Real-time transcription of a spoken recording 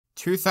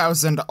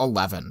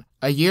2011,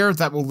 a year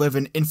that will live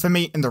in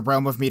infamy in the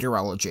realm of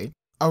meteorology.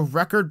 A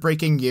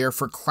record-breaking year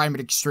for climate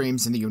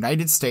extremes in the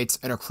United States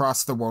and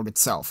across the world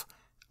itself.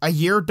 A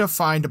year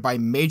defined by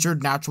major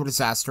natural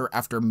disaster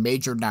after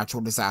major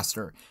natural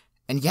disaster.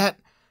 And yet,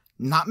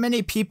 not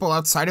many people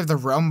outside of the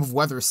realm of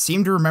weather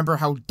seem to remember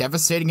how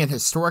devastating and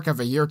historic of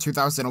a year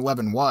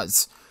 2011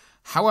 was.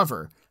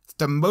 However,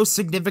 the most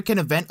significant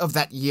event of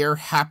that year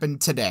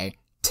happened today,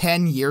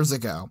 10 years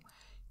ago.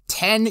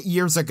 10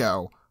 years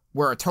ago,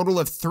 where a total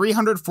of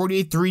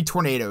 343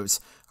 tornadoes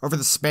over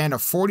the span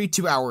of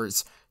 42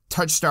 hours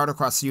touched out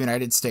across the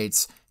United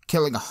States,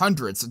 killing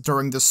hundreds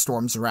during the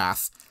storm's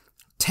wrath.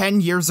 10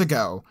 years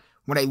ago,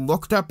 when I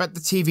looked up at the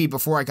TV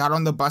before I got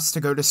on the bus to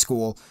go to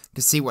school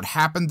to see what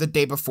happened the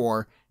day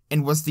before,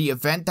 and was the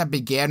event that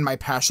began my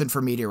passion for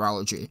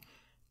meteorology.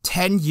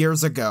 10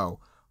 years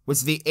ago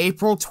was the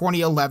April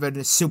 2011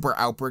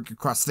 Superoutbreak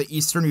across the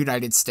eastern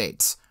United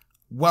States.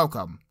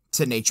 Welcome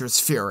to Nature's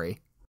Fury.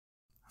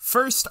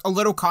 First, a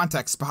little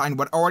context behind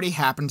what already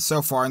happened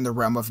so far in the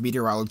realm of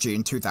meteorology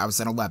in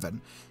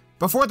 2011.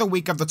 Before the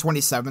week of the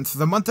 27th,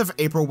 the month of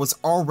April was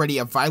already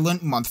a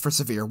violent month for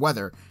severe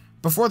weather.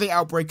 Before the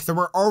outbreak, there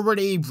were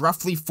already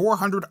roughly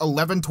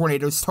 411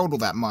 tornadoes total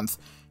that month.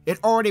 It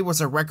already was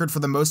a record for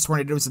the most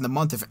tornadoes in the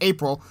month of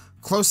April,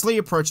 closely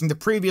approaching the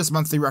previous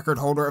monthly record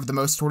holder of the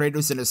most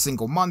tornadoes in a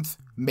single month,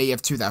 May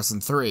of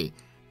 2003.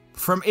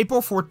 From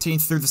April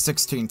 14th through the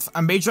 16th,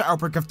 a major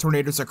outbreak of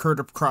tornadoes occurred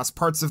across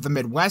parts of the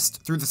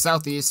Midwest, through the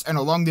Southeast, and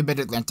along the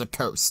Mid-Atlantic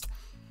coast.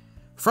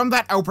 From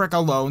that outbreak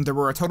alone, there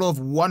were a total of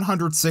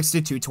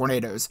 162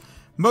 tornadoes,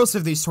 most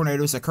of these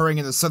tornadoes occurring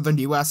in the southern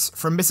US,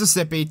 from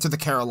Mississippi to the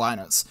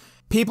Carolinas.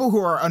 People who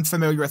are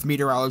unfamiliar with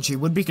meteorology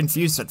would be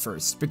confused at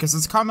first, because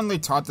it's commonly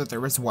taught that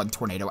there is one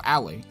tornado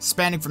alley,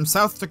 spanning from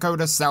South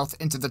Dakota south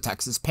into the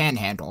Texas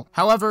Panhandle.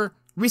 However,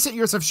 recent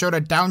years have showed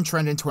a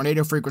downtrend in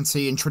tornado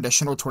frequency in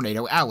traditional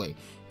Tornado Alley,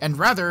 and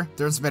rather,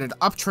 there's been an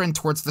uptrend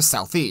towards the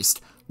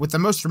southeast, with the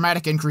most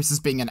dramatic increases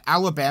being in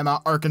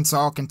Alabama,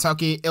 Arkansas,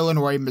 Kentucky,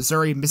 Illinois,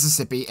 Missouri,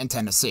 Mississippi, and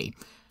Tennessee.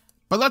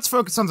 But let's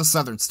focus on the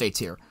southern states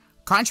here.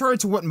 Contrary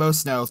to what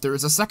most know, there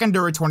is a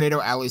secondary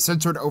tornado alley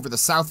centered over the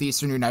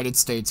southeastern United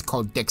States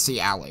called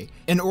Dixie Alley.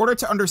 In order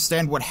to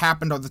understand what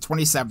happened on the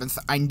 27th,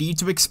 I need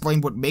to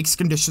explain what makes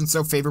conditions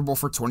so favorable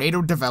for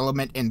tornado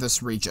development in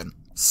this region.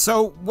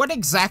 So, what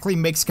exactly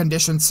makes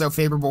conditions so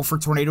favorable for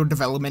tornado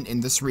development in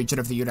this region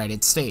of the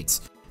United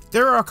States?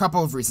 There are a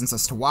couple of reasons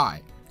as to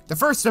why. The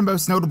first and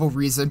most notable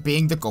reason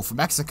being the Gulf of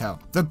Mexico.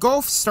 The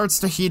Gulf starts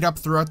to heat up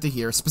throughout the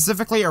year,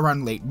 specifically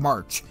around late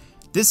March.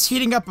 This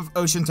heating up of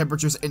ocean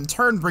temperatures in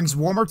turn brings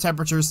warmer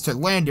temperatures to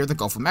land near the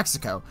Gulf of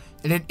Mexico,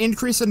 and an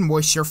increase in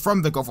moisture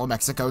from the Gulf of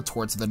Mexico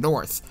towards the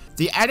north.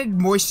 The added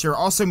moisture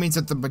also means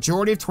that the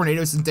majority of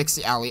tornadoes in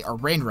Dixie Alley are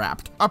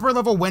rain-wrapped.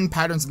 Upper-level wind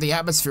patterns in the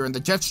atmosphere and the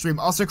jet stream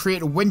also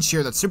create a wind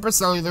shear that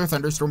supercellular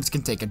thunderstorms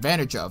can take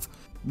advantage of.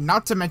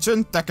 Not to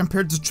mention that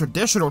compared to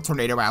traditional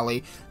Tornado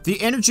Alley,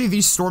 the energy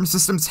these storm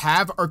systems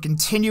have are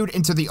continued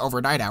into the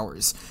overnight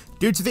hours,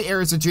 due to the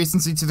area's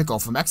adjacency to the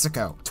Gulf of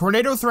Mexico.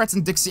 Tornado threats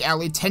in Dixie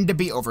Alley tend to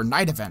be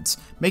overnight events,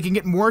 making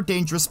it more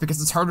dangerous because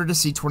it's harder to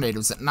see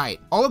tornadoes at night.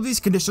 All of these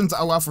conditions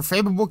allow for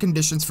favorable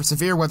conditions for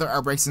severe weather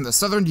outbreaks in the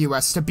southern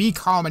US to be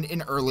common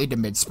in early to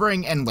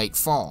mid-spring and late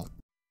fall.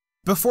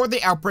 Before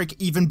the outbreak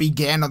even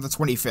began on the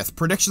 25th,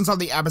 predictions on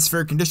the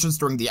atmospheric conditions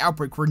during the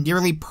outbreak were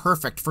nearly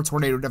perfect for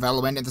tornado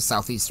development in the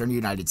southeastern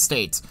United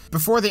States.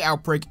 Before the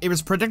outbreak, it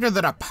was predicted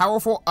that a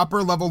powerful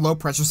upper-level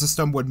low-pressure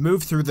system would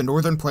move through the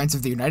northern plains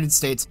of the United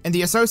States, and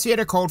the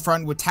associated cold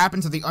front would tap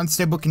into the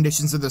unstable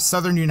conditions of the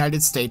southern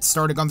United States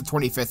starting on the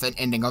 25th and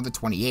ending on the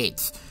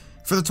 28th.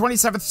 For the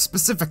 27th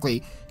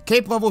specifically,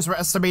 Cape levels were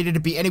estimated to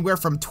be anywhere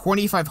from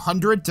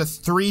 2,500 to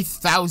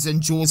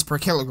 3,000 joules per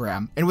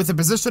kilogram, and with the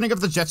positioning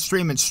of the jet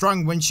stream and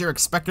strong wind shear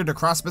expected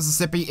across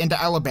Mississippi into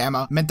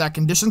Alabama, meant that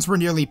conditions were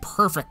nearly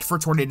perfect for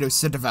tornadoes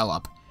to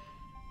develop.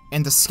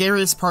 And the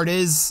scariest part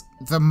is,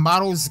 the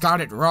models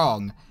got it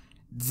wrong.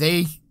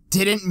 They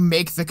didn't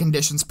make the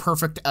conditions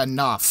perfect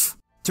enough.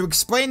 To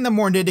explain the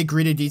more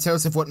nitty-gritty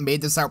details of what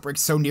made this outbreak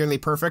so nearly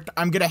perfect,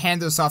 I'm gonna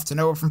hand this off to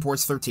Noah from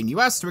Ports 13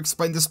 US to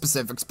explain the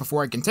specifics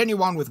before I continue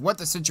on with what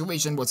the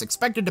situation was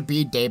expected to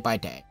be day by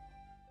day.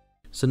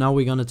 So now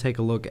we're gonna take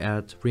a look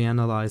at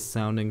reanalyzed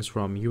soundings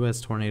from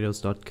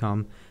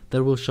ustornadoes.com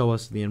that will show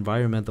us the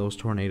environment those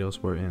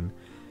tornadoes were in.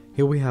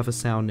 Here we have a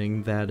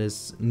sounding that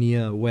is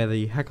near where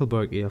the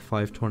Hackleburg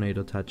EF5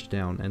 tornado touched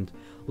down, and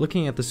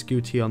looking at the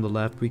skew on the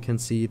left, we can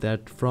see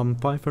that from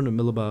 500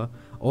 millibar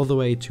all the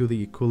way to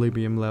the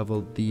equilibrium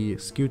level, the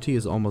skew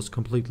is almost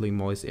completely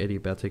moist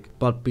adiabatic,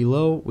 but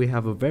below we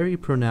have a very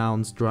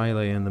pronounced dry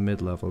layer in the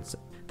mid-levels.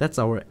 That's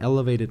our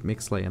elevated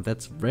mixed layer, and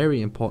that's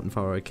very important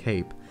for our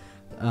cape.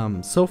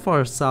 So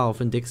far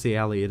south in Dixie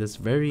Alley, it is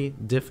very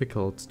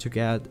difficult to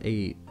get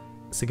a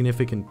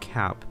significant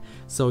cap,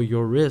 so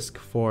your risk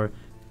for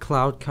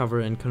cloud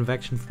cover and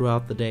convection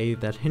throughout the day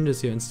that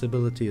hinders your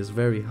instability is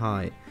very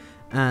high.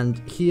 And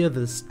here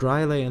this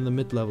dry layer in the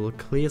mid-level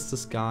clears the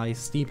sky,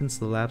 steepens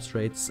the lapse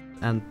rates,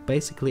 and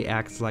basically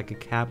acts like a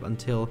cap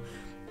until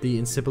the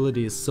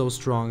instability is so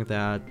strong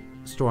that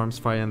storms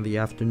fire in the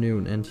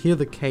afternoon, and here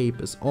the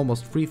Cape is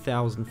almost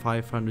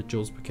 3,500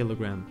 joules per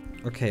kilogram.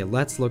 Okay,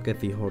 let's look at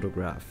the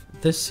photograph.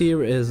 This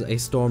here is a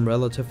storm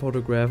relative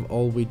photograph.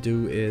 All we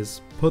do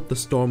is put the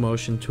storm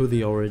motion to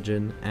the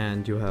origin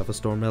and you have a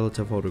storm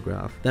relative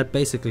photograph. That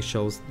basically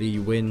shows the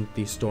wind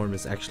the storm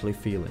is actually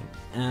feeling.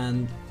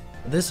 And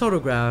this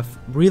photograph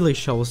really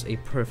shows a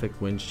perfect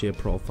wind shear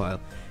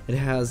profile. It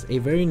has a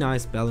very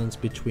nice balance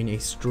between a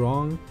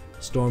strong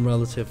storm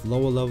relative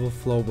lower level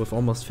flow with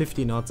almost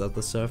 50 knots at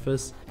the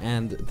surface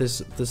and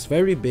this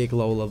very big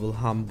low level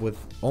hump with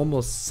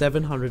almost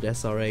 700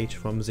 SRH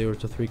from 0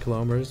 to 3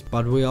 kilometers.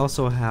 But we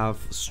also have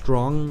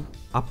strong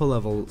upper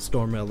level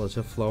storm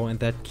relative flow, and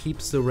that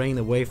keeps the rain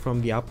away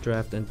from the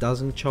updraft and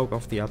doesn't choke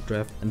off the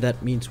updraft, and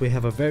that means we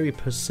have a very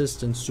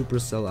persistent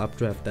supercell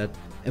updraft that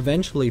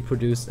eventually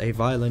produced a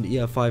violent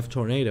EF5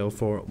 tornado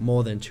for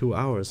more than 2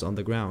 hours on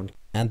the ground.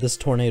 And this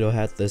tornado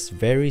had this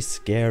very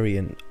scary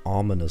and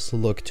ominous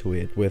look to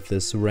it, with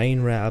this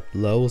rain-wrapped,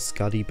 low,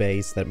 scuddy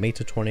base that made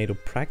the tornado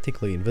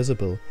practically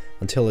invisible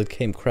until it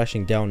came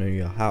crashing down on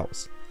your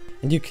house.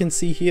 And you can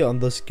see here on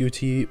the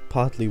QT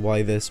partly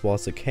why this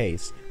was the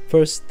case.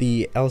 First,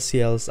 the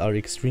LCLs are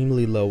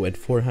extremely low at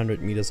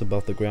 400 meters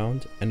above the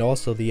ground, and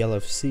also the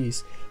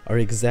LFCs are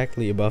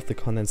exactly above the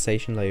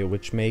condensation layer,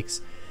 which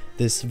makes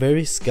this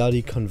very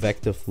scuddy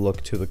convective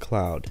look to the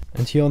cloud.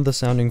 And here on the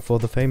sounding for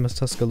the famous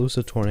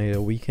Tuscaloosa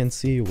tornado, we can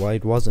see why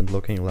it wasn't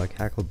looking like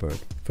Hackleburg.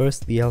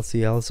 First, the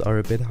LCLs are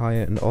a bit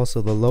higher, and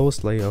also the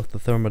lowest layer of the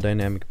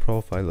thermodynamic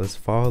profile is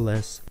far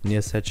less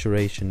near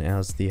saturation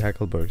as the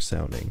Hackleburg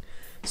sounding.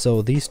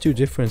 So these two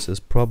differences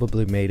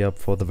probably made up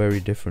for the very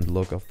different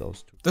look of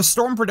those two. The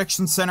Storm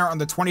Prediction Center on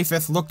the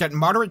 25th looked at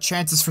moderate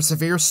chances for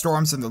severe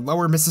storms in the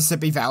lower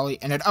Mississippi Valley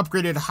and had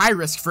upgraded high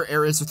risk for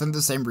areas within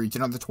the same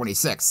region on the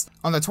 26th.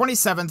 On the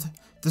 27th,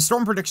 the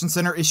Storm Prediction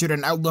Center issued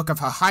an outlook of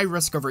a high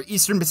risk over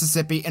eastern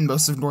Mississippi and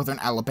most of northern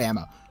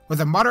Alabama, with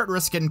a moderate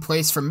risk in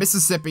place from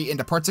Mississippi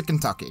into parts of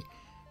Kentucky.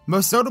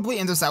 Most notably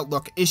in this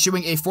outlook,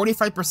 issuing a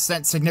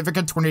 45%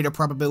 significant tornado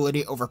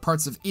probability over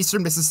parts of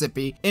eastern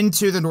Mississippi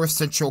into the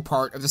north-central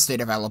part of the state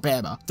of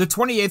Alabama. The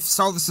 28th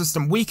saw the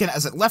system weaken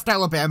as it left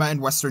Alabama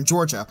and western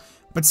Georgia,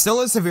 but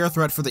still a severe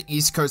threat for the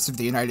east coast of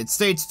the United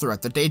States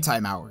throughout the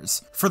daytime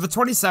hours. For the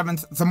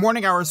 27th, the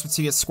morning hours would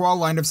see a squall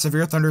line of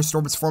severe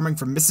thunderstorms forming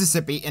from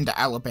Mississippi into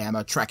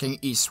Alabama, tracking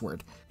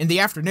eastward. In the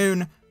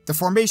afternoon, the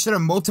formation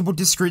of multiple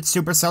discrete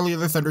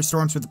supercellular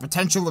thunderstorms with the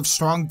potential of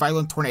strong,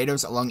 violent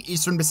tornadoes along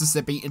eastern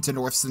Mississippi into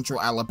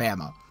north-central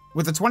Alabama,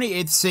 with the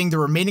 28th seeing the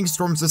remaining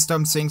storm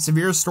system seeing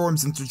severe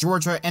storms into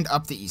Georgia and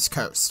up the east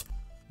coast.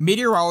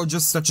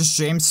 Meteorologists such as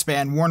James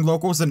Spann warned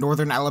locals in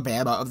northern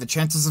Alabama of the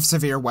chances of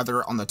severe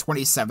weather on the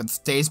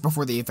 27th, days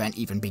before the event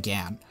even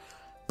began.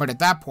 But at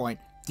that point,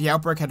 the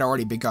outbreak had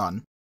already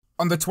begun.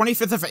 On the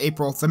 25th of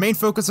April, the main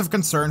focus of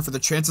concern for the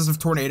chances of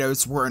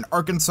tornadoes were in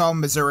Arkansas,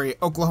 Missouri,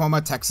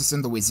 Oklahoma, Texas,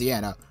 and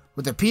Louisiana,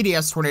 with a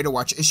PDS tornado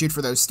watch issued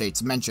for those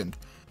states mentioned.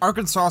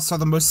 Arkansas saw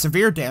the most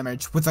severe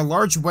damage, with a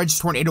large wedge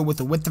tornado with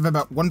a width of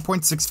about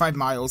 1.65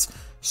 miles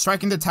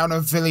striking the town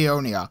of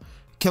Villionia,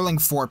 killing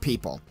 4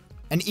 people.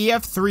 An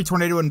EF3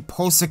 tornado in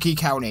Pulaski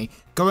County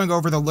going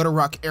over the Little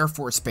Rock Air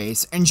Force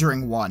Base,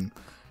 injuring 1.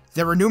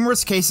 There were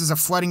numerous cases of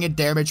flooding and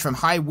damage from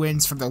high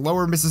winds from the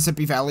lower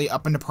Mississippi Valley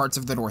up into parts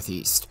of the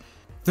Northeast.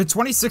 The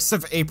 26th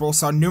of April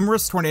saw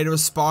numerous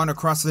tornadoes spawn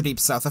across the Deep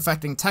South,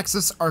 affecting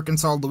Texas,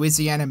 Arkansas,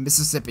 Louisiana,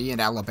 Mississippi,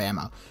 and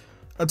Alabama.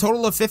 A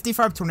total of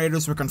 55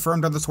 tornadoes were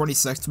confirmed on the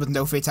 26th, with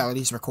no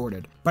fatalities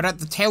recorded. But at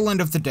the tail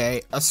end of the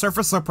day, a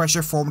surface low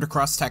pressure formed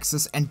across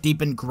Texas and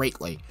deepened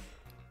greatly.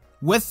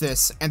 With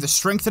this, and the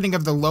strengthening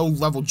of the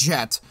low-level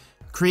jet,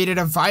 created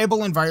a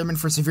viable environment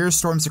for severe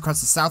storms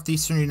across the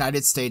southeastern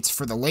United States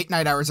for the late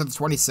night hours of the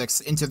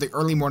 26th into the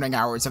early morning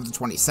hours of the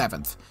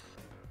 27th.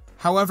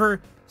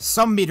 However,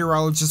 some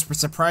meteorologists were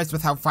surprised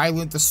with how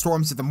violent the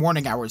storms of the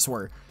morning hours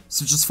were,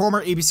 such as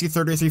former ABC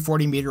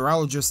 3340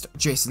 meteorologist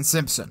Jason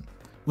Simpson.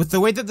 With the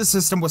way that the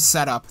system was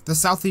set up, the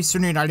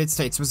southeastern United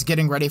States was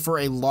getting ready for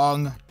a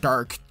long,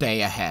 dark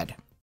day ahead.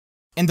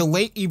 In the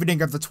late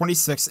evening of the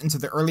 26th into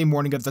the early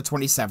morning of the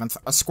 27th,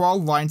 a squall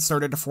line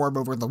started to form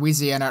over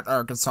Louisiana and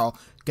Arkansas,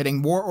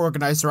 getting more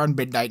organized around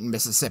midnight in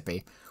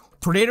Mississippi.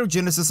 Tornado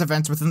genesis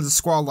events within the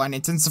squall line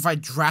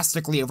intensified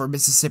drastically over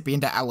Mississippi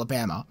into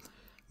Alabama.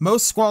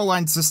 Most squall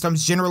line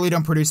systems generally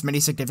don't produce many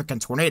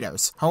significant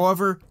tornadoes.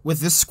 However, with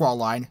this squall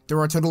line, there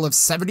are a total of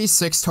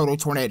 76 total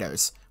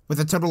tornadoes, with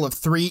a total of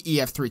 3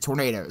 EF3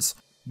 tornadoes.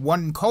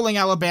 One in Coaling,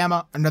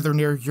 Alabama, another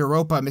near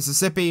Europa,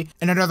 Mississippi,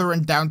 and another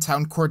in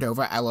downtown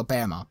Cordova,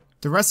 Alabama.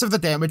 The rest of the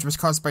damage was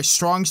caused by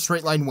strong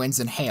straight-line winds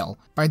and hail.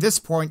 By this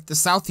point, the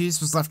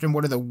southeast was left in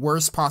one of the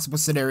worst possible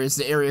scenarios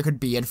the area could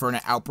be in for an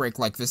outbreak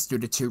like this due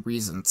to 2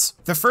 reasons.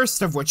 The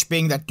first of which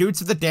being that due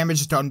to the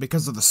damage done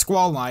because of the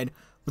squall line,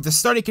 with the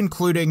study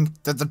concluding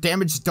that the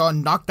damage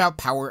done knocked out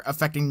power,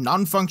 affecting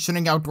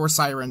non-functioning outdoor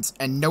sirens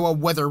and NOAA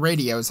weather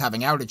radios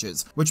having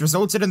outages, which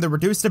resulted in the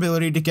reduced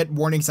ability to get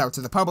warnings out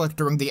to the public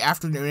during the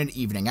afternoon and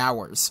evening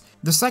hours.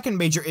 The second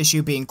major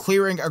issue being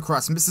clearing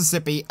across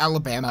Mississippi,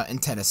 Alabama,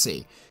 and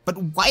Tennessee. But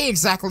why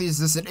exactly is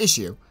this an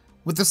issue?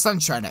 With the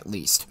sunshine at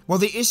least. Well,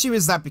 the issue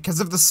is that because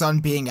of the sun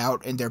being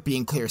out and there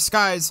being clear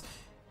skies,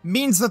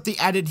 means that the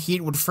added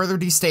heat would further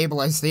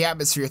destabilize the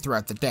atmosphere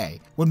throughout the day.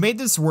 What made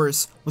this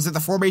worse was that the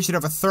formation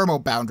of a thermal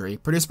boundary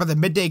produced by the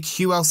midday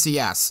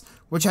QLCS,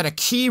 which had a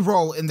key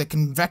role in the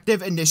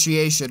convective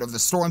initiation of the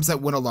storms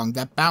that went along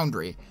that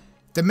boundary.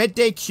 The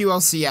midday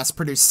QLCS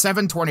produced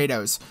 7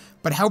 tornadoes,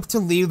 but helped to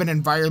leave an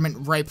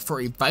environment ripe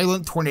for a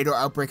violent tornado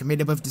outbreak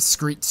made up of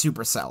discrete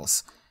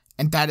supercells.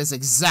 And that is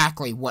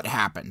exactly what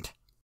happened.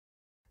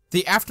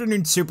 The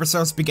afternoon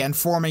supercells began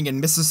forming in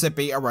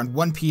Mississippi around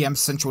 1 p.m.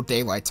 Central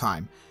Daylight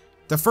Time.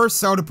 The first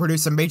cell to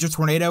produce a major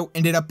tornado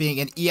ended up being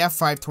an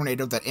EF5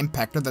 tornado that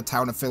impacted the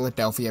town of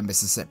Philadelphia,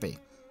 Mississippi.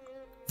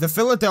 The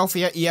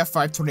Philadelphia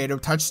EF5 tornado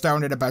touched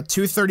down at about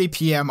 2:30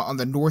 p.m. on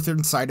the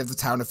northern side of the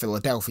town of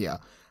Philadelphia.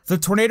 The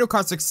tornado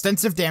caused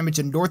extensive damage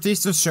in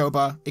northeast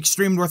Neshoba,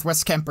 extreme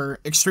northwest Kemper,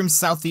 extreme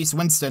southeast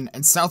Winston,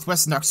 and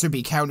southwest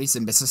Noxubee counties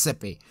in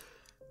Mississippi.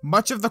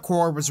 Much of the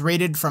core was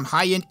rated from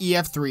high-end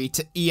EF3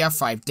 to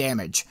EF5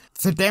 damage.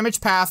 The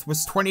damage path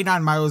was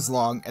 29 miles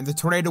long, and the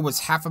tornado was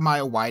half a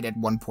mile wide at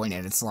one point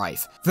in its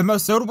life. The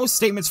most notable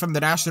statements from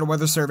the National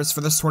Weather Service for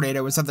this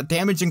tornado is that the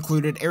damage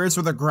included areas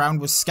where the ground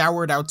was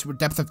scoured out to a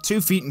depth of 2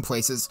 feet in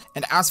places,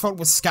 and asphalt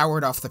was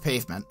scoured off the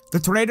pavement.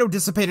 The tornado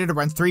dissipated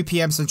around 3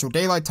 p.m. Central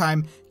Daylight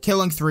Time,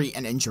 killing 3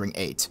 and injuring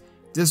 8.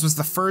 This was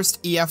the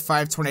first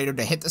EF5 tornado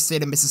to hit the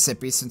state of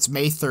Mississippi since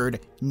May 3rd,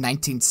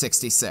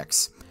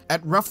 1966.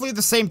 At roughly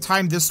the same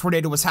time this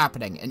tornado was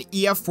happening, an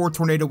EF4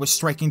 tornado was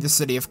striking the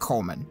city of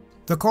Coleman.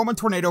 The Coleman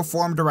tornado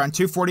formed around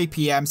 2:40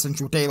 p.m.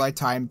 Central Daylight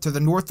Time to the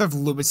north of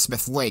Lewis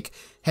Smith Lake,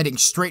 heading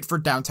straight for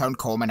downtown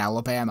Coleman,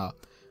 Alabama.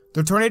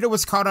 The tornado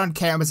was caught on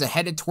cam as it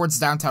headed towards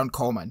downtown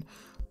Coleman.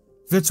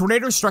 The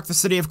tornado struck the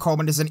city of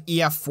Coleman as an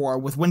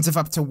EF4 with winds of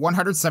up to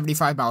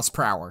 175 miles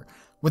per hour,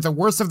 with the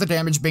worst of the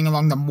damage being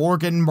along the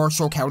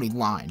Morgan-Marshall County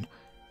line.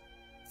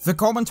 The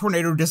Coleman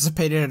tornado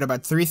dissipated at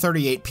about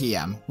 3:38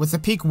 p.m., with the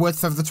peak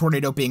width of the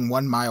tornado being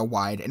 1 mile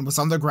wide and was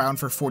on the ground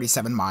for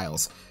 47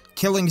 miles,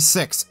 killing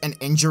 6 and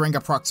injuring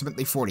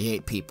approximately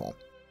 48 people.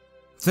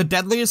 The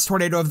deadliest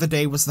tornado of the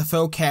day was the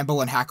Phil Campbell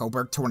and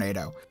Hackleburg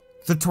tornado.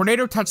 The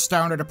tornado touched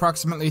down at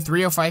approximately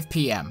 3:05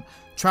 p.m.,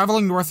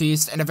 traveling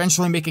northeast and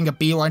eventually making a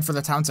beeline for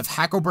the towns of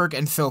Hackleburg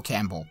and Phil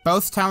Campbell.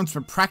 Both towns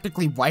were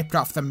practically wiped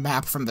off the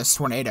map from this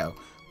tornado,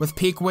 with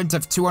peak winds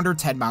of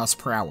 210 miles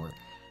per hour.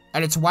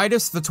 At its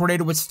widest, the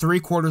tornado was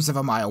 3/4 of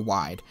a mile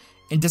wide,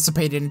 and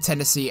dissipated in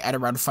Tennessee at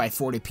around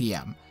 5:40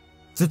 p.m.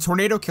 The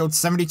tornado killed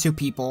 72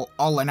 people,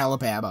 all in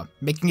Alabama,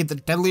 making it the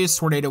deadliest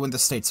tornado in the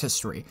state's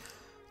history.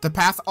 The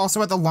path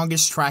also had the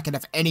longest track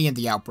of any in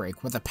the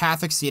outbreak, with a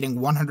path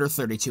exceeding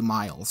 132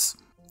 miles.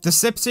 The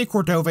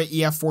Sipsey-Cordova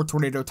EF4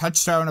 tornado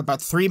touched down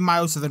about 3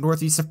 miles to the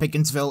northeast of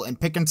Pickensville in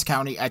Pickens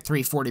County at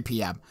 3:40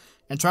 p.m.,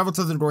 and traveled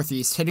to the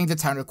northeast, hitting the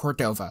town of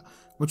Cordova,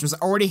 which was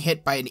already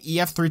hit by an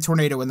EF3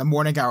 tornado in the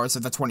morning hours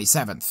of the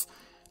 27th.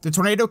 The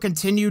tornado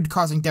continued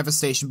causing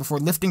devastation before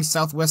lifting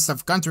southwest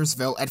of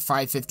Guntersville at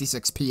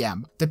 5:56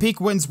 p.m. The peak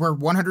winds were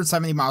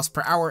 170 miles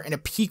per hour and a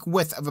peak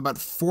width of about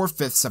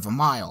 4/5 of a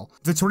mile.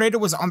 The tornado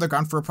was on the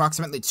ground for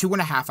approximately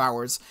 2.5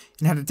 hours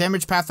and had a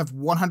damage path of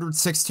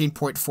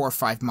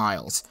 116.45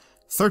 miles.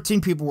 13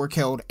 people were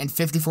killed and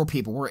 54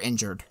 people were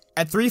injured.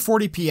 At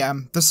 3:40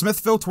 p.m., the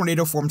Smithville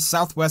tornado formed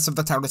southwest of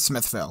the town of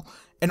Smithville,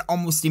 and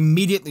almost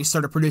immediately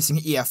started producing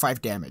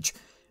EF5 damage.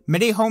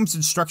 Many homes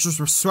and structures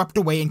were swept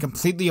away and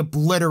completely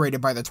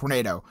obliterated by the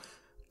tornado.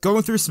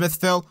 Going through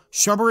Smithville,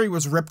 shrubbery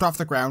was ripped off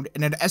the ground,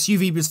 and an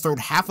SUV was thrown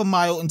half a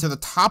mile into the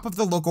top of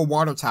the local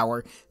water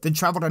tower, then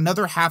traveled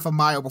another half a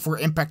mile before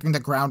impacting the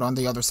ground on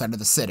the other side of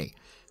the city,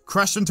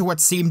 crushed into what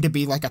seemed to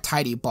be like a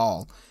tiny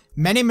ball.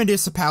 Many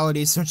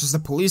municipalities, such as the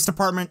police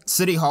department,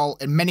 city hall,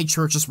 and many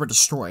churches were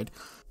destroyed.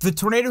 The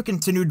tornado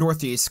continued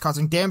northeast,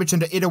 causing damage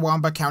into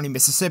Itawamba County,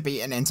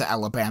 Mississippi, and into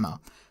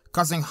Alabama,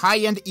 causing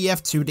high-end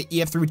EF2 to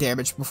EF3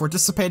 damage before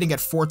dissipating at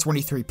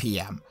 4:23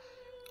 p.m.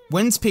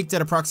 Winds peaked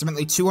at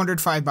approximately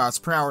 205 miles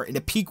per hour and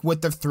a peak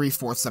width of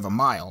 3/4 of a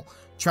mile,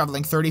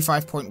 traveling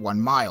 35.1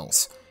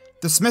 miles.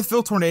 The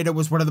Smithville tornado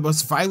was one of the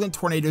most violent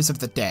tornadoes of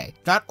the day.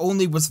 Not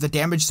only was the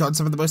damage done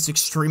some of the most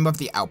extreme of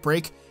the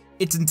outbreak,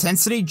 its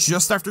intensity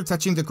just after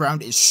touching the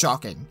ground is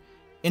shocking.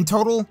 In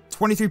total,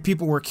 23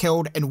 people were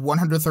killed and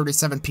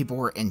 137 people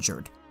were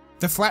injured.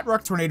 The Flat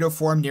Rock tornado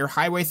formed near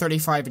Highway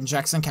 35 in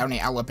Jackson County,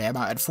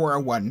 Alabama at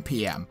 4:01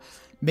 p.m.,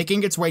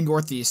 making its way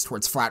northeast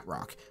towards Flat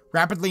Rock,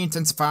 rapidly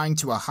intensifying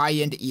to a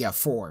high-end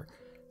EF4.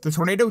 The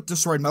tornado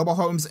destroyed mobile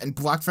homes and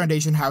block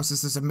foundation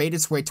houses as it made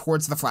its way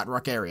towards the Flat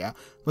Rock area,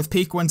 with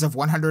peak winds of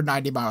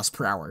 190 miles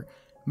per hour.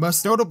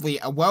 Most notably,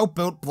 a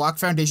well-built block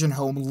foundation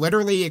home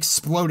literally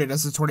exploded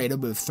as the tornado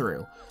moved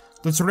through.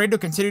 The tornado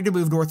continued to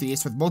move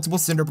northeast with multiple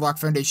cinder block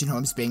foundation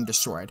homes being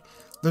destroyed.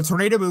 The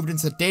tornado moved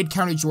into Dade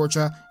County,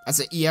 Georgia as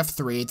an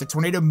EF3. The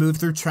tornado moved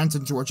through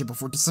Trenton, Georgia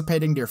before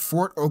dissipating near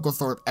Fort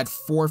Oglethorpe at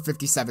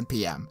 4:57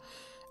 p.m.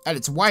 At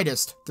its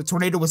widest, the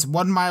tornado was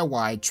 1 mile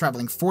wide,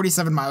 traveling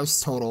 47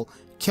 miles total,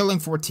 killing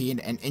 14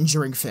 and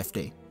injuring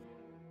 50.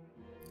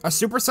 A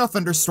supercell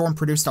thunderstorm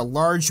produced a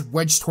large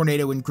wedge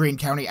tornado in Greene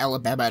County,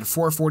 Alabama at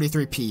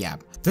 4:43 p.m.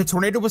 The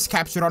tornado was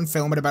captured on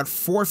film at about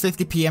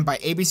 4:50 p.m. by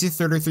ABC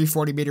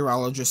 3340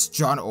 meteorologist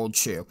John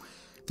Oldshoe.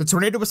 The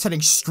tornado was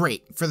heading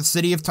straight for the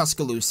city of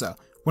Tuscaloosa,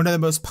 one of the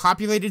most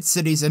populated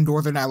cities in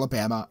northern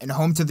Alabama and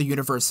home to the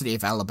University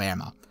of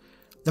Alabama.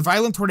 The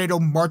violent tornado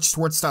marched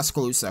towards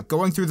Tuscaloosa,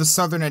 going through the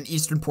southern and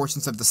eastern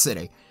portions of the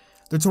city.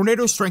 The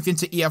tornado strengthened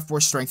to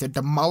EF4 strength and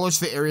demolished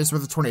the areas where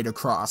the tornado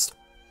crossed.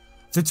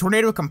 The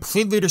tornado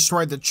completely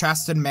destroyed the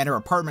Chaston Manor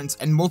apartments,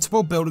 and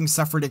multiple buildings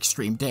suffered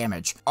extreme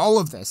damage. All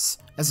of this,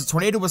 as the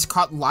tornado was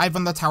caught live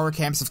on the tower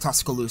cams of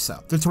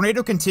Tuscaloosa. The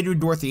tornado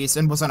continued northeast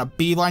and was on a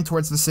beeline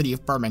towards the city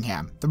of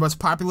Birmingham, the most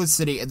populous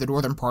city in the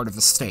northern part of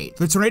the state.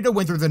 The tornado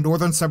went through the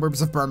northern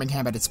suburbs of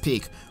Birmingham at its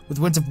peak, with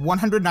winds of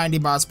 190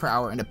 miles per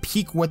hour and a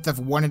peak width of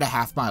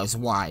 1.5 miles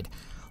wide.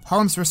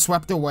 Homes were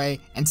swept away,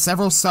 and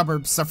several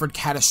suburbs suffered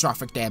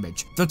catastrophic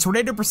damage. The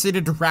tornado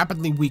proceeded to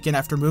rapidly weaken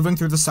after moving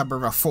through the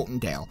suburb of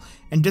Fultondale,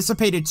 and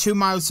dissipated 2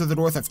 miles to the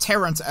north of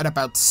Terrence at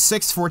about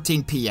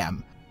 6:14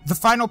 p.m. The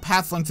final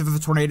path length of the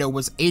tornado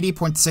was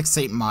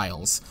 80.68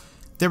 miles.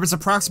 There was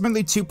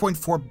approximately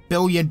 $2.4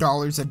 billion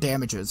in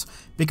damages,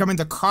 becoming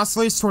the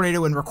costliest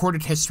tornado in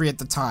recorded history at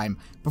the time,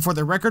 before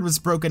the record was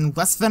broken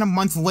less than a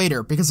month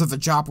later because of the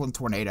Joplin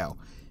tornado.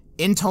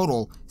 In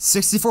total,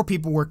 64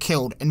 people were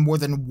killed and more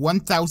than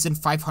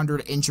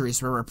 1,500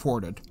 injuries were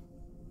reported.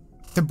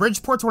 The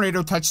Bridgeport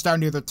tornado touched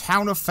down near the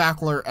town of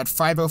Fackler at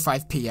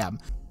 5:05 p.m.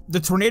 The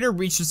tornado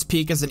reached its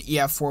peak as an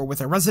EF4, with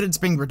a residence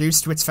being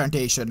reduced to its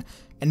foundation,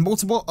 and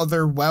multiple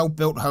other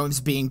well-built homes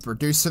being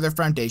reduced to their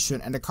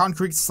foundation, and a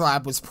concrete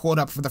slab was pulled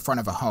up from the front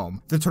of a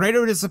home. The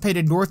tornado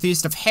dissipated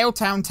northeast of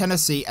Haletown,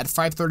 Tennessee at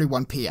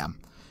 5:31 p.m.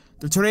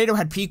 The tornado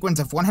had peak winds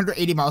of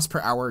 180 miles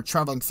per hour,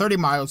 traveling 30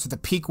 miles with a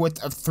peak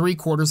width of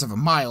 3/4 of a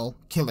mile,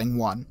 killing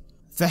 1.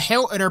 The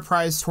Hale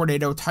Enterprise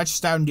tornado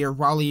touched down near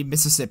Raleigh,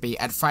 Mississippi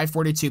at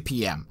 5:42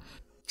 p.m.,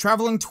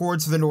 traveling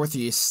towards the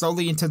northeast,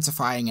 slowly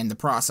intensifying in the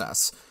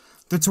process.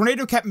 The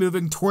tornado kept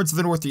moving towards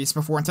the northeast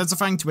before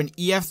intensifying to an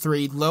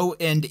EF3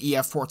 low-end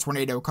EF4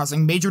 tornado,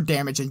 causing major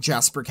damage in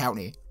Jasper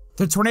County.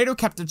 The tornado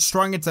kept its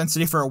strong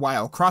intensity for a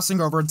while, crossing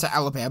over into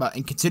Alabama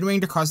and continuing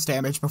to cause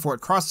damage before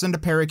it crossed into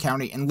Perry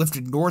County and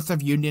lifted north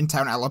of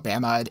Uniontown,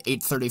 Alabama at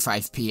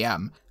 8:35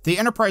 p.m. The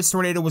Enterprise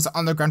tornado was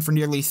on the ground for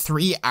nearly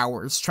 3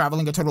 hours,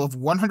 traveling a total of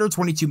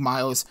 122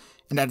 miles,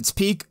 and at its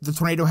peak, the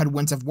tornado had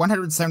winds of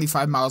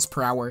 175 miles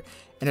per hour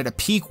and at a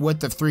peak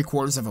width of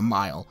 3/4 of a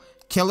mile,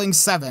 killing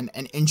 7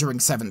 and injuring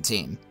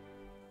 17.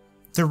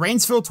 The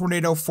Rainsville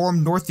tornado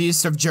formed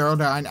northeast of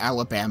Geraldine,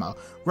 Alabama,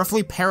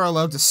 roughly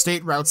parallel to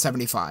State Route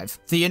 75.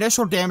 The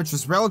initial damage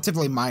was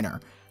relatively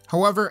minor.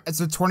 However, as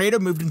the tornado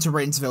moved into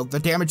Rainsville, the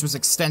damage was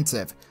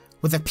extensive.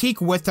 With a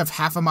peak width of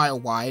half a mile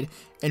wide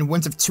and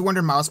winds of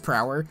 200 miles per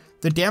hour,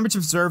 the damage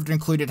observed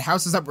included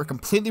houses that were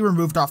completely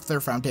removed off their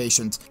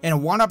foundations,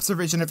 and one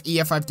observation of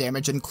EF5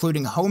 damage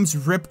including homes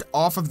ripped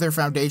off of their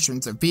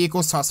foundations,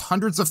 vehicles tossed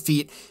hundreds of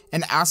feet,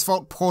 and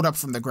asphalt pulled up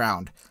from the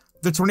ground.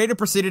 The tornado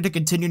proceeded to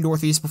continue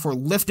northeast before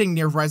lifting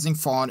near Rising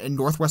Fawn in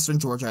northwestern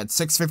Georgia at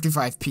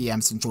 6:55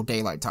 p.m. Central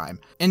Daylight Time.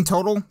 In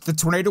total, the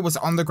tornado was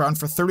on the ground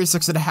for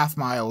 36.5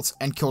 miles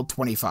and killed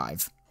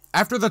 25.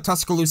 After the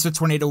Tuscaloosa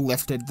tornado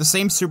lifted, the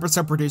same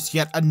supercell produced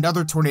yet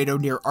another tornado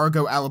near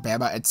Argo,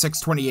 Alabama at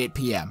 6:28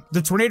 p.m.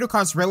 The tornado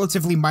caused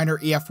relatively minor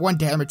EF1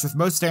 damage, with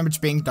most damage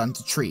being done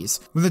to trees.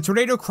 When the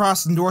tornado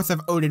crossed north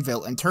of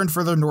Odenville and turned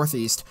further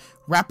northeast,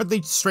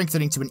 rapidly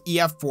strengthening to an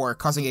EF4,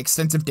 causing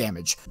extensive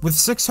damage, with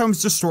 6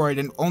 homes destroyed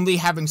and only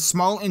having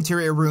small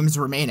interior rooms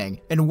remaining,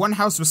 and 1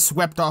 house was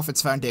swept off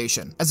its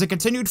foundation. As it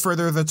continued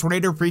further, the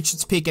tornado reached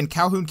its peak in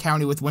Calhoun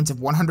County with winds of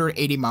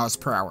 180 miles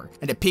per hour,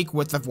 and a peak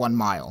width of 1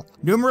 mile.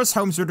 Numerous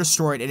homes were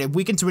destroyed, and it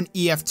weakened to an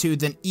EF2,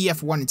 then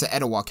EF1 into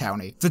Etowah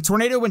County. The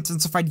tornado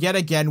intensified yet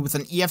again with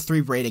an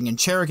EF3 rating in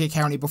Cherokee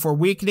County before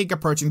weakening,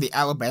 approaching the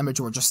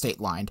Alabama-Georgia state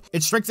line.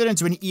 It strengthened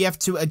into an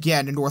EF2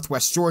 again in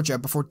northwest Georgia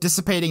before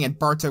dissipating in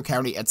Bartow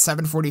County at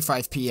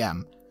 7:45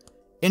 p.m.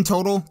 In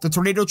total, the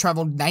tornado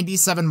traveled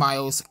 97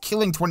 miles,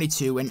 killing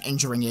 22 and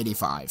injuring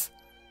 85.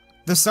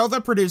 The cell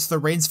that produced the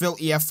Rainsville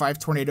EF5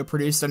 tornado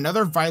produced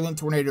another violent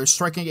tornado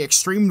striking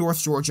extreme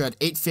north Georgia at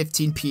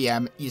 8:15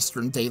 p.m.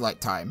 Eastern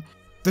Daylight Time.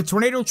 The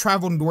tornado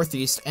traveled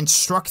northeast and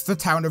struck the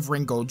town of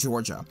Ringgold,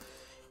 Georgia.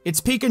 Its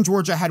peak in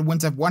Georgia had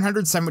winds of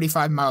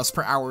 175 miles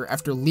per hour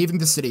after leaving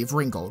the city of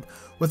Ringgold,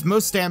 with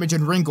most damage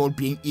in Ringgold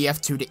being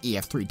EF2 to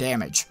EF3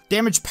 damage.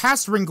 Damage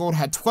past Ringgold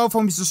had 12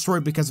 homes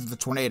destroyed because of the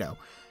tornado.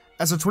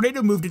 as the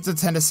tornado moved into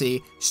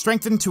Tennessee,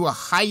 strengthened to a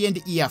high-end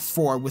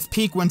EF4 with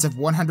peak winds of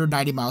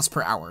 190 miles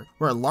per hour,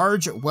 where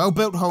large,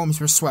 well-built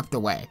homes were swept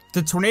away.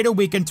 The tornado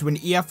weakened to an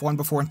EF1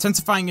 before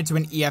intensifying into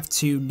an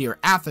EF2 near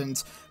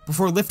Athens,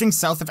 before lifting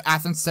south of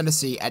Athens,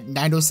 Tennessee at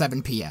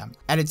 9:07 p.m.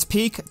 At its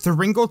peak, the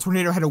Ringgold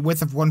tornado had a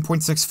width of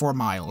 1.64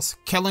 miles,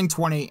 killing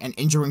 20 and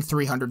injuring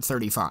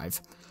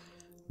 335.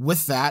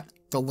 With that,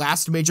 the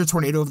last major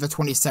tornado of the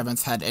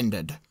 27th had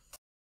ended.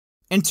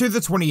 Into the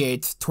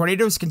 28th,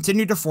 tornadoes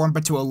continued to form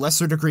but to a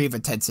lesser degree of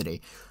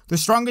intensity, the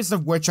strongest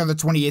of which on the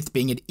 28th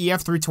being an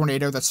EF3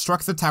 tornado that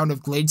struck the town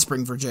of Glade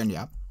Spring,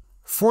 Virginia.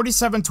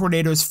 47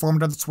 tornadoes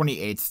formed on the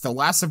 28th, the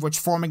last of which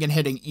forming and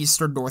hitting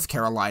eastern North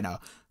Carolina,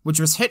 which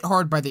was hit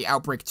hard by the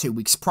outbreak 2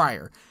 weeks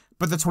prior,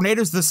 but the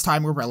tornadoes this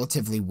time were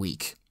relatively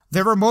weak.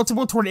 There were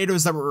multiple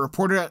tornadoes that were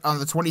reported on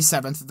the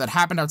 27th that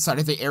happened outside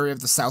of the area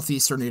of the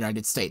southeastern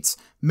United States,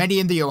 many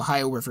in the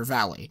Ohio River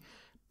Valley,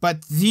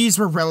 but these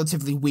were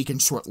relatively weak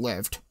and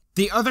short-lived.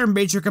 The other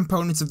major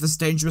components of this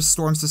dangerous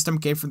storm system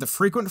came from the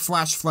frequent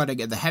flash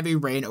flooding and the heavy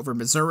rain over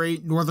Missouri,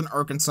 northern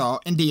Arkansas,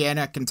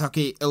 Indiana,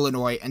 Kentucky,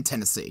 Illinois, and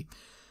Tennessee.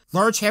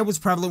 Large hail was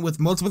prevalent with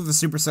multiple of the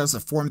supercells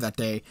that formed that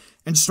day,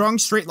 and strong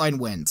straight-line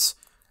winds.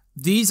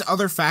 These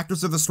other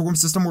factors of the storm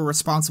system were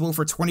responsible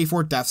for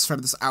 24 deaths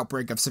from this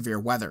outbreak of severe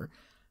weather.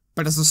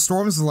 But as the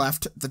storms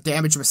left, the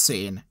damage was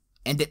seen,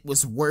 and it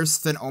was worse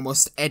than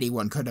almost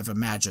anyone could have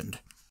imagined.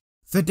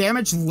 The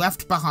damage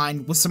left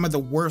behind was some of the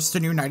worst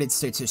in United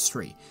States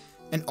history,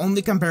 and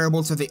only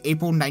comparable to the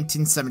April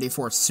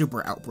 1974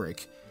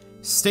 Superoutbreak.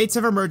 States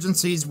of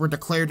emergencies were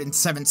declared in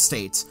 7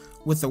 states,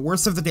 with the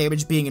worst of the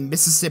damage being in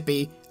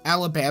Mississippi,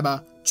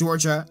 Alabama,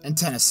 Georgia, and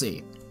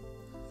Tennessee.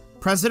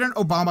 President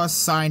Obama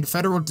signed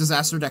federal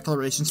disaster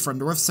declarations for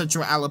north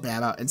central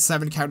Alabama and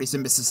 7 counties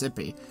in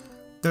Mississippi,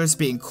 those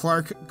being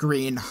Clark,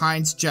 Greene,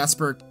 Hinds,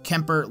 Jasper,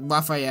 Kemper,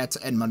 Lafayette,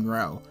 and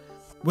Monroe.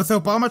 With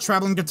Obama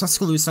traveling to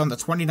Tuscaloosa on the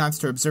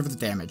 29th to observe the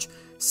damage,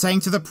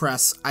 saying to the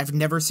press, "I've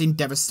never seen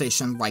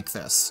devastation like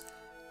this."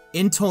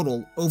 In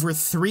total, over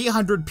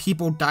 300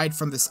 people died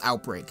from this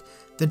outbreak,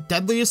 the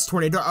deadliest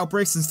tornado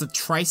outbreak since the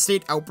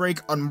Tri-State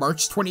outbreak on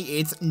March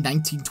 28,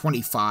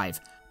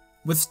 1925,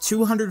 with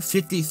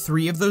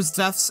 253 of those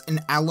deaths in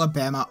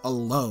Alabama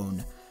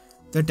alone.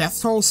 The death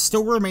toll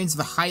still remains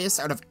the highest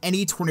out of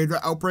any tornado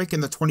outbreak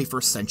in the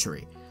 21st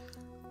century.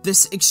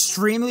 This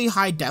extremely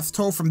high death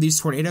toll from these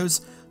tornadoes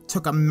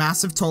took a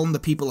massive toll on the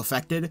people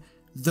affected,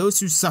 those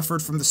who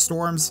suffered from the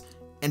storms,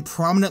 and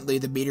prominently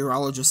the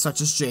meteorologists such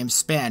as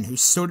James Spann, who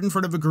stood in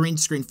front of a green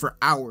screen for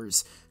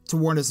hours to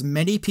warn as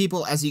many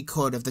people as he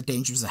could of the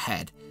dangers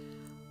ahead.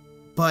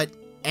 But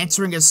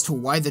answering as to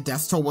why the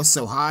death toll was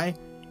so high,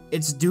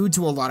 it's due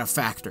to a lot of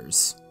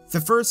factors.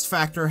 The first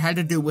factor had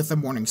to do with the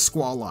morning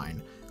squall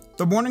line.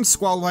 The morning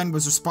squall line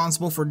was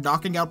responsible for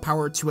knocking out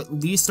power to at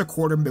least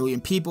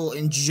 250,000 people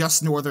in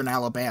just northern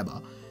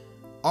Alabama,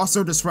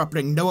 also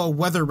disrupting NOAA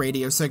weather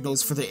radio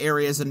signals for the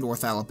areas in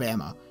North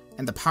Alabama,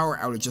 and the power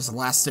outages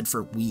lasted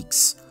for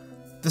weeks.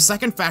 The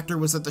second factor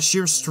was that the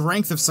sheer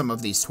strength of some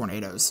of these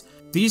tornadoes.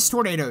 These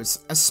tornadoes,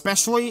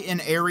 especially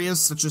in areas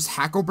such as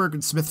Hackleburg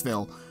and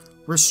Smithville,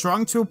 were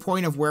strong to a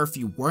point of where if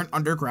you weren't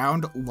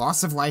underground,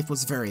 loss of life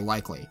was very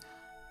likely.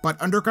 But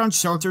underground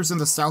shelters in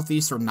the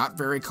southeast are not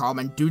very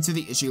common due to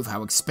the issue of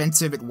how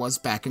expensive it was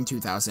back in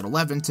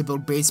 2011 to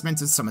build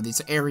basements in some of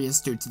these areas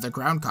due to the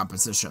ground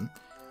composition.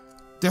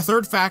 The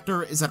third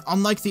factor is that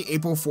unlike the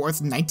April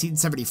 4th,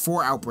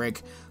 1974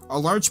 outbreak, a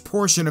large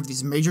portion of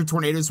these major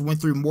tornadoes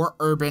went through more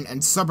urban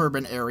and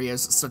suburban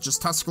areas such as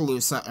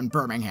Tuscaloosa and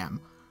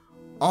Birmingham.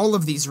 All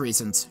of these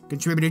reasons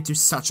contributed to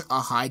such a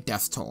high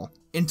death toll.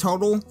 In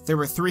total, there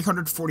were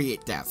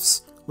 348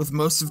 deaths, with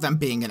most of them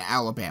being in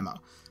Alabama.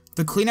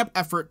 The cleanup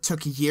effort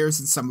took years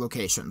in some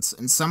locations,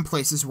 and some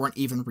places weren't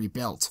even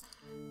rebuilt,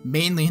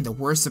 mainly in the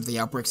worst of the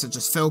outbreaks such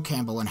as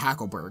Campbell and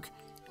Hackleburg.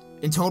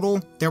 In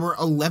total, there were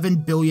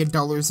 $11 billion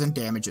in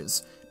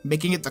damages,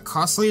 making it the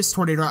costliest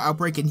tornado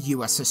outbreak in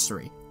US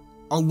history,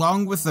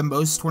 along with the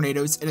most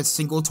tornadoes in a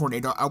single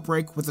tornado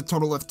outbreak, with a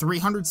total of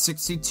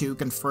 362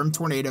 confirmed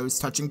tornadoes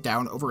touching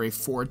down over a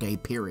 4-day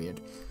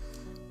period.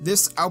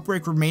 This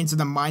outbreak remains in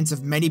the minds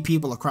of many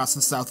people across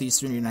the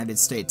southeastern United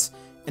States,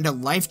 and a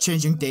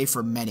life-changing day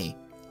for many.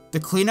 The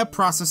cleanup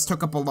process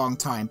took up a long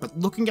time, but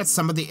looking at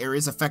some of the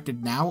areas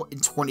affected now in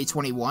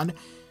 2021,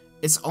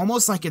 it's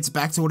almost like it's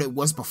back to what it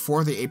was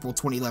before the April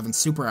 2011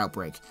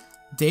 Superoutbreak.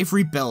 They've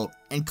rebuilt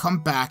and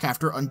come back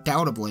after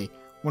undoubtedly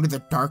one of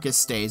the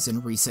darkest days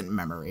in recent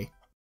memory.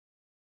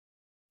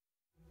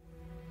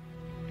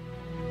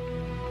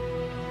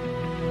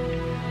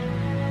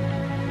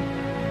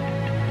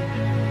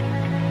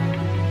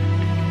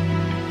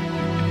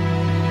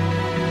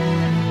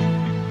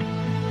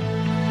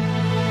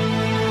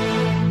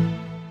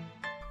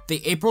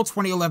 The April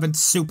 2011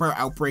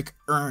 Superoutbreak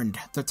earned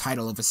the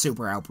title of a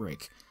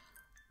Superoutbreak.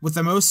 With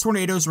the most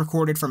tornadoes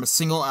recorded from a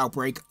single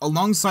outbreak,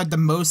 alongside the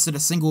most in a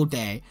single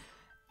day,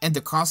 and the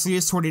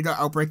costliest tornado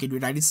outbreak in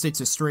United States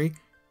history,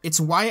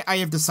 it's why I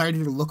have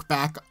decided to look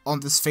back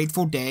on this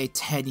fateful day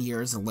 10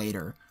 years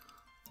later.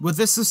 with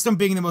this system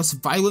being the most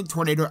violent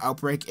tornado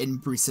outbreak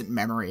in recent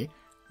memory.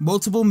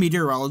 Multiple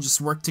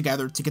meteorologists worked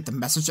together to get the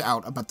message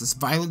out about this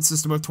violent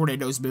system of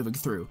tornadoes moving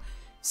through,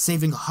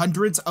 saving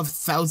hundreds of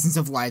thousands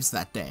of lives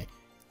that day.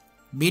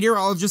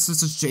 Meteorologists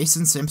such as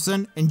Jason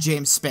Simpson and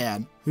James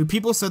Spann, who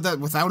people said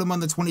that without him on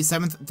the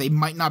 27th, they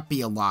might not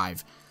be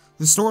alive.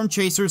 The storm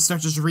chasers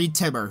such as Reed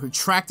Timmer, who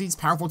tracked these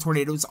powerful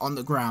tornadoes on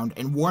the ground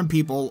and warned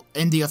people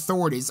and the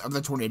authorities of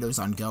the tornadoes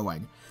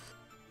ongoing.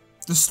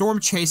 The storm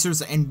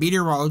chasers and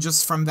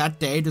meteorologists from that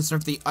day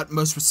deserve the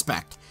utmost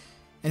respect,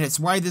 and it's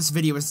why this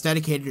video is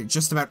dedicated to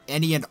just about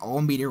any and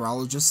all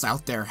meteorologists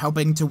out there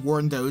helping to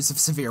warn those of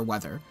severe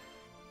weather.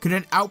 Could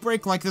an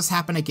outbreak like this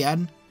happen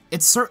again?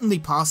 It's certainly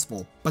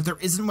possible, but there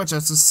isn't much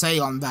else to say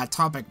on that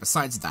topic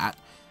besides that.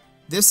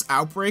 This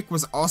outbreak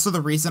was also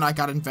the reason I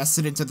got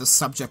invested into the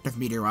subject of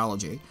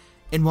meteorology,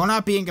 and while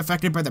not being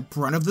affected by the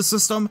brunt of the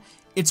system,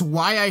 it's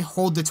why I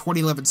hold the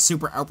 2011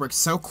 Superoutbreak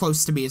so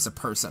close to me as a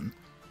person.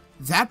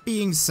 That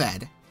being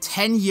said,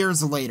 10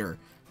 years later,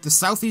 the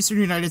southeastern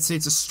United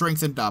States is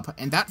strengthened up,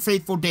 and that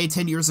fateful day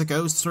 10 years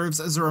ago serves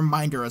as a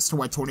reminder as to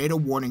why tornado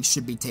warnings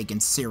should be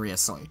taken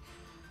seriously.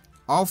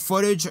 All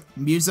footage,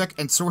 music,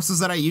 and sources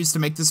that I used to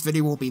make this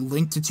video will be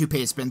linked to 2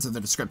 paste bins in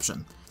the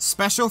description.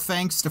 Special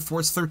thanks to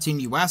Force 13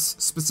 US,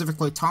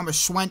 specifically Thomas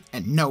Schwent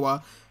and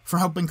Noah, for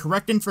helping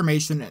correct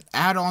information and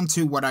add on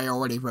to what I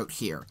already wrote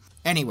here.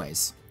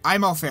 Anyways,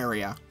 I'm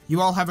Alfaria, you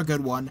all have a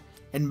good one,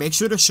 and make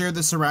sure to share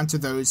this around to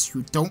those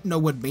who don't know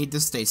what made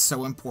this day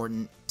so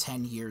important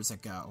 10 years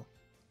ago.